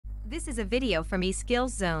This is a video from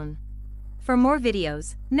eSkills Zone. For more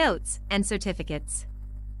videos, notes, and certificates,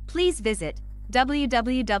 please visit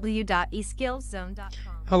www.eskillszone.com.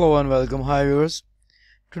 Hello and welcome. Hi viewers.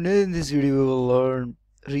 Today in this video we will learn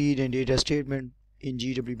read and data statement in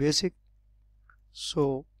GW Basic.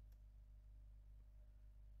 So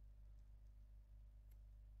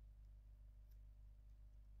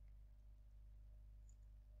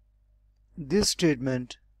this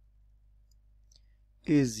statement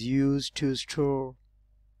is used to store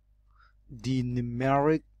the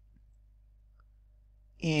numeric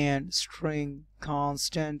and string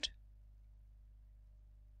constant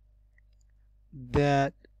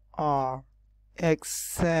that are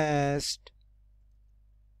accessed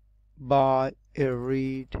by a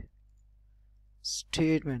read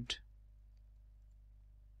statement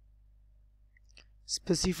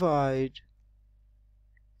specified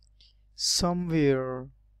somewhere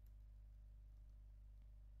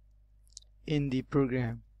in the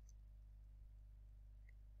program.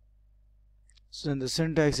 So then the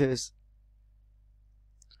syntax is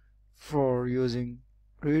for using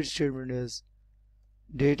read statement is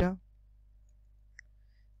data,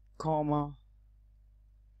 comma,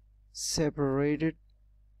 separated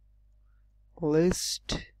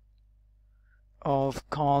list of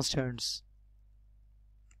constants.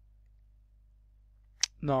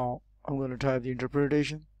 Now I'm going to type the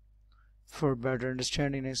interpretation for better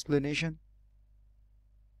understanding and explanation.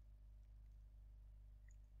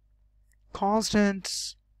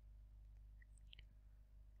 Constants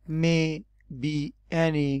may be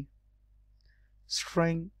any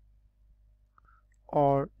string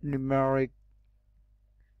or numeric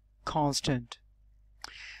constant.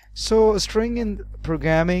 So a string in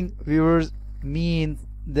programming, viewers, means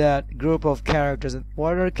that group of characters. And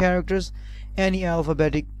what are characters? Any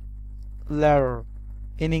alphabetic letter.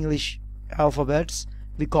 In English alphabets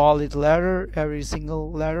we call it letter. Every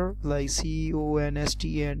single letter like C, O, N, S,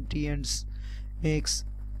 T, and T, and makes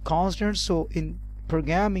constants. So in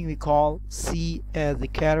programming we call C as the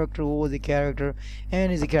character, O as the character,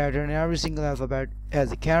 N is the character, and every single alphabet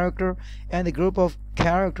as a character, and the group of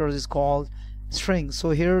characters is called string.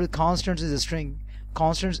 So here the constants is a string,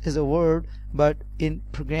 constants is a word, but in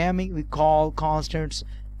programming we call constants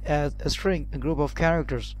as a string, a group of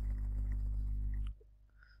characters.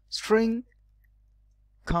 String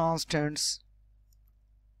constants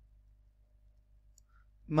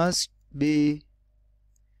must be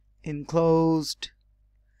enclosed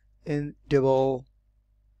in double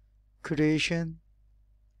quotation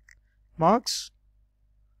marks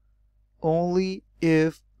only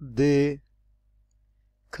if they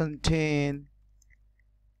contain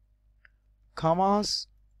commas,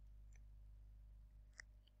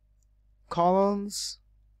 colons,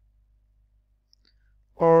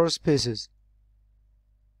 or spaces.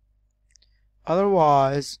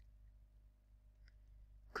 Otherwise,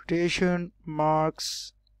 quotation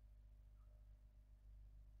marks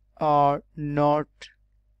are not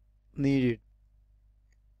needed.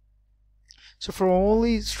 So for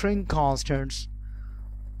only string constants,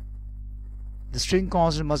 the string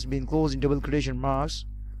constant must be enclosed in double quotation marks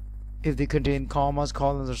if they contain commas,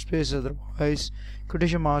 colons, or spaces. Otherwise,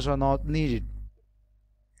 quotation marks are not needed.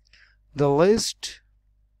 The list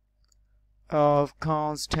of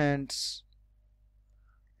constants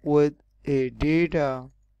with a data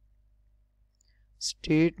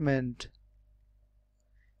statement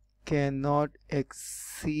cannot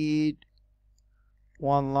exceed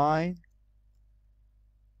one line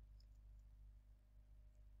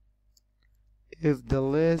if the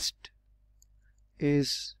list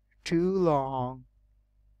is too long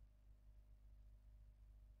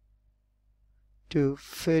to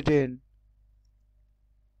fit in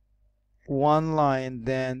one line,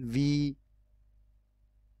 then we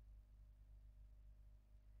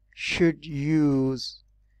should use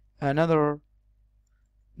another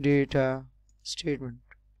data statement.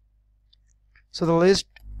 So the list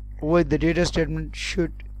with the data statement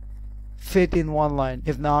should fit in one line.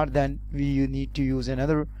 If not, then we need to use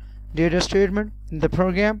another data statement in the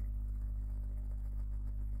program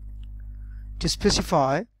to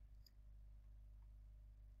specify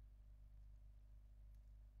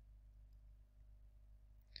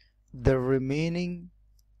the remaining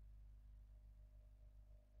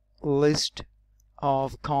list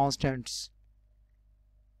of constants.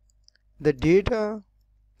 The data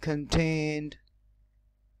contained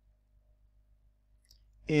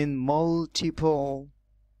in multiple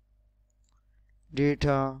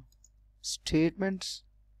data statements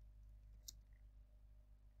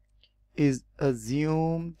is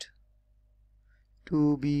assumed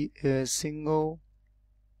to be a single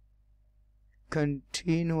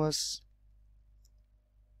continuous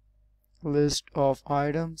list of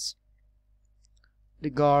items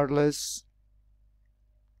regardless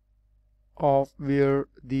of where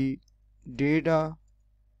the data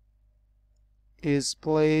is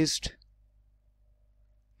placed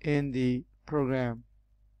in the program.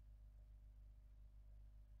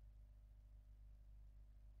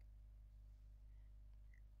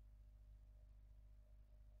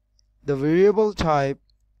 The variable type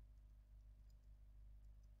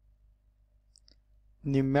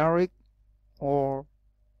numeric or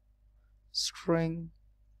string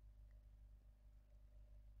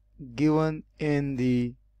given in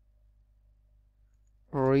the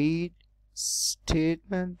read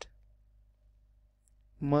statement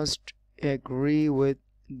must agree with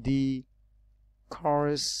the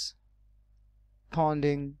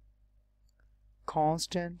corresponding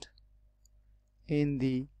constant in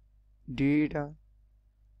the data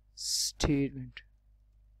statement.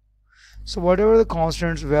 So whatever the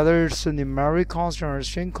constants, whether it's a numeric constant or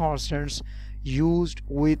string constants used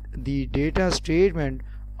with the data statement,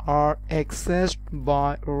 are accessed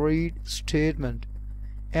by read statement.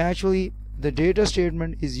 Actually, the data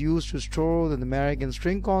statement is used to store the numeric and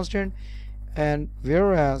string constant, and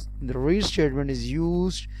whereas the read statement is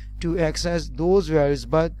used to access those values,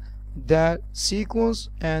 but that sequence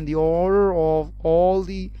and the order of all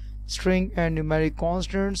the string and numeric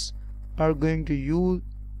constants are going to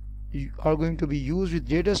be used with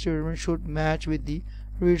data statement should match with the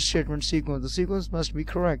read statement sequence. The sequence must be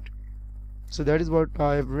correct. So that is what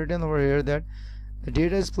I have written over here, that the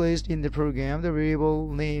data is placed in the program, the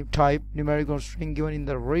variable name, type, numeric or string given in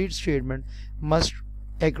the read statement must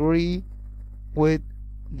agree with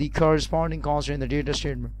the corresponding constant in the data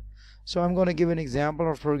statement. So I'm going to give an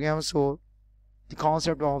example of program so the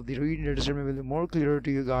concept of the read data statement will be more clear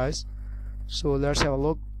to you guys. So let's have a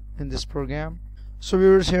look in this program. So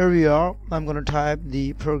viewers, here we are. I'm going to type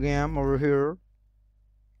the program over here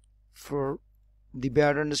for the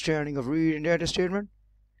better understanding of read and data statement.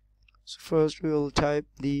 So first we will type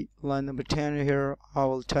the line number 10 here. I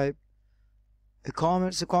will type a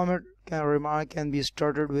comment. So comment remark can be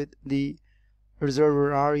started with the reserved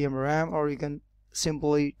rem ram, or you can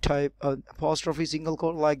simply type an apostrophe single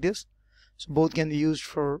quote like this. So both can be used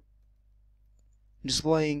for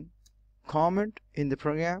displaying comment in the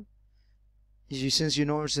program. Since you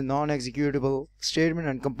know it's a non-executable statement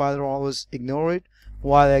and compiler always ignore it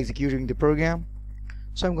while executing the program.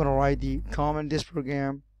 So I'm going to write the comment. This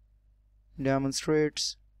program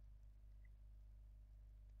demonstrates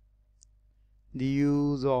the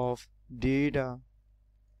use of data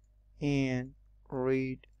and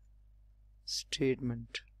read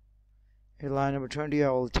statement. In line number 20 I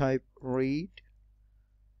will type read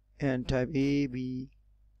and type A, B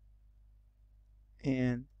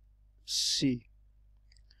and C.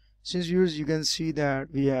 Since you can see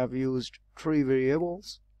that we have used three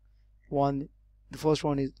variables. The first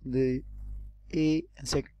one is the A and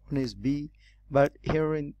second one is B, but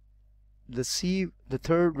here in the C, the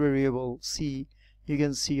third variable C, you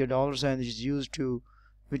can see a dollar sign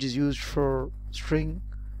which is used for string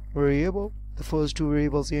variable. The first two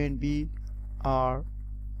variables A and B will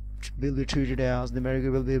be treated as numeric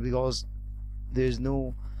variable because there is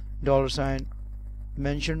no dollar sign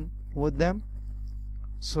mentioned with them.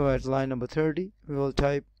 So at line number 30 we will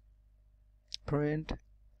type print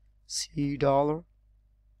C dollar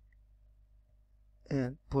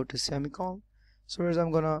and put a semicolon. So as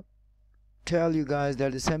I'm gonna tell you guys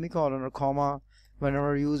that the semicolon or comma,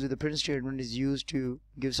 whenever used with the print statement, is used to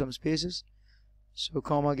give some spaces. So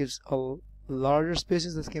comma gives a larger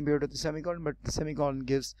spaces as compared to the semicolon, but the semicolon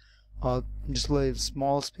gives a display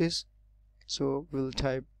small space. So we'll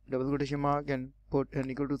type double quotation mark and put an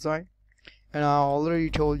equal to sign. And I already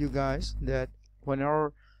told you guys that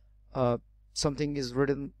whenever something is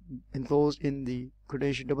written enclosed in the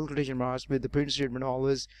double quotation marks with the print statement,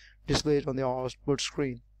 always displayed on the output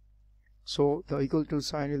screen. So the equal to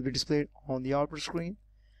sign will be displayed on the output screen,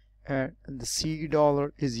 and the C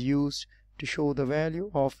dollar is used to show the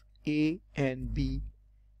value of A and B.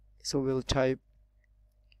 So we'll type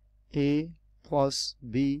A plus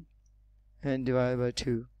B and divide by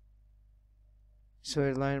 2. So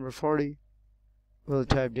at line number 40 we'll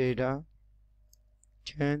type data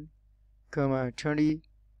 10, 20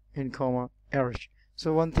 and average.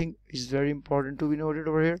 So one thing is very important to be noted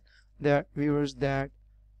over here, that viewers, that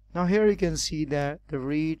now here you can see that the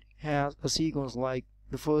read has a sequence, like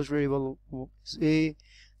the first variable is A,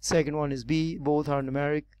 second one is B, both are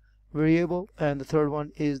numeric variable, and the third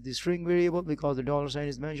one is the string variable because the dollar sign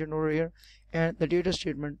is mentioned over here. And the data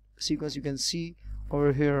statement sequence, you can see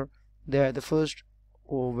over here that the first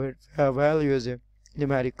value as a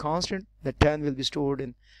numeric constant. The 10 will be stored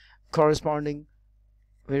in corresponding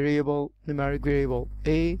variable, numeric variable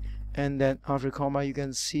a, and then after comma you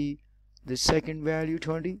can see the second value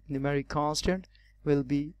 20, numeric constant, will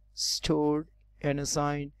be stored and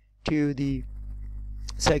assigned to the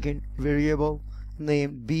second variable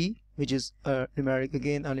named b, which is numeric,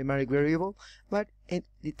 again a numeric variable. But in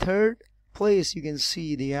the third place you can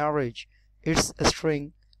see the average. It's a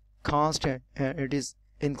string constant and it is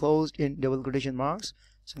enclosed in double quotation marks.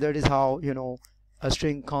 So that is how, you know, a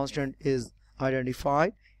string constant is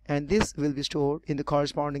identified, and this will be stored in the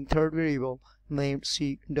corresponding third variable named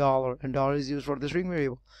 $, and dollar is used for the string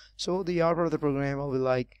variable. So the output of the program will be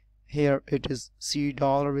like, here it is $,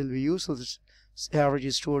 will be used, so this average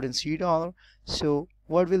is stored in $. So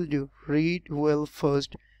what we'll do, read will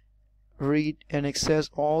first read and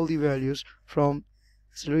access all the values from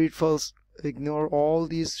read first, ignore all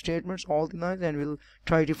these statements, all the lines, and we'll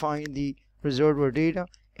try to find the reservoir data,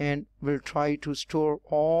 and we'll try to store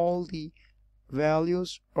all the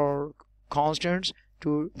values or constants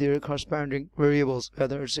to their corresponding variables,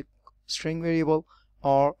 whether it's a string variable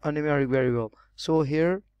or a numeric variable. So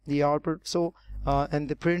here the output, and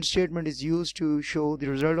the print statement is used to show the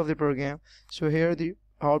result of the program. So here the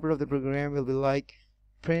output of the program will be like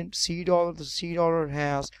print $. The $,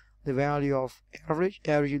 has the value of average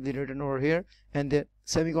will be written over here, and the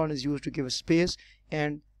semicolon is used to give a space,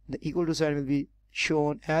 and the equal to sign will be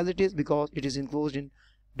shown as it is because it is enclosed in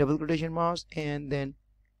double quotation marks, and then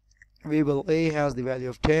variable a has the value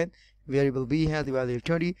of 10, variable b has the value of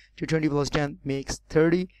 20. 20 plus 10 makes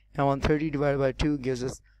 30, and 130 divided by 2 gives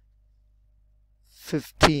us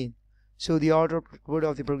 15. So the output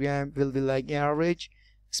of the program will be like average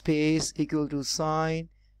space equal to sign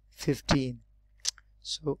 15.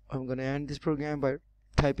 So I'm going to end this program by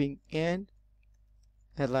typing end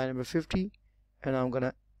at line number 50, and I'm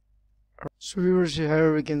gonna, so viewers,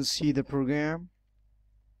 here we can see the program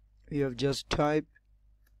we have just typed,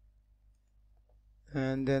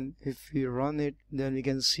 and then if we run it, then we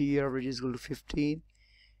can see average is equal to 15,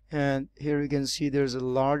 and here we can see there's a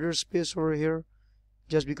larger space over here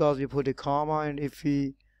just because we put a comma, and if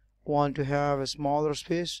we want to have a smaller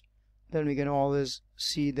space, then we can always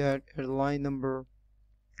see that at line number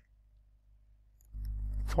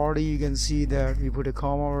 40 you can see that we put a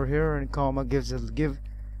comma over here, and comma gives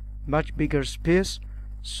much bigger space.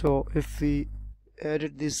 So if we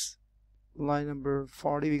edit this line number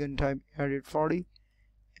 40, we can type edit 40,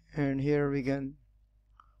 and here we can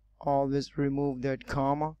always remove that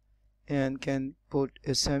comma and can put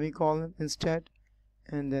a semicolon instead,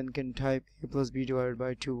 and then can type a plus b divided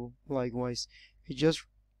by 2. Likewise, we're just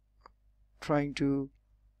trying to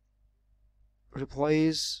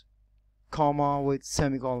replace comma with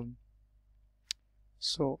semicolon.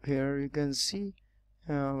 So here you can see,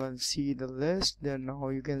 let's see the list, then now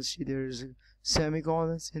you can see there is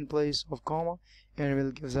semicolons in place of comma, and it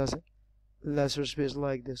will give us a lesser space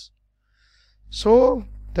like this. So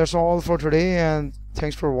that's all for today, and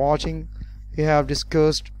thanks for watching. We have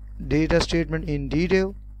discussed data statement in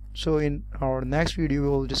detail, so in our next video we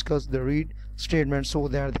will discuss the read statement so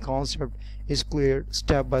that the concept is clear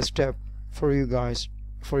step by step for you guys,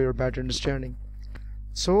 for your better understanding.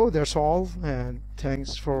 So that's all, and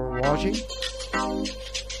thanks for watching.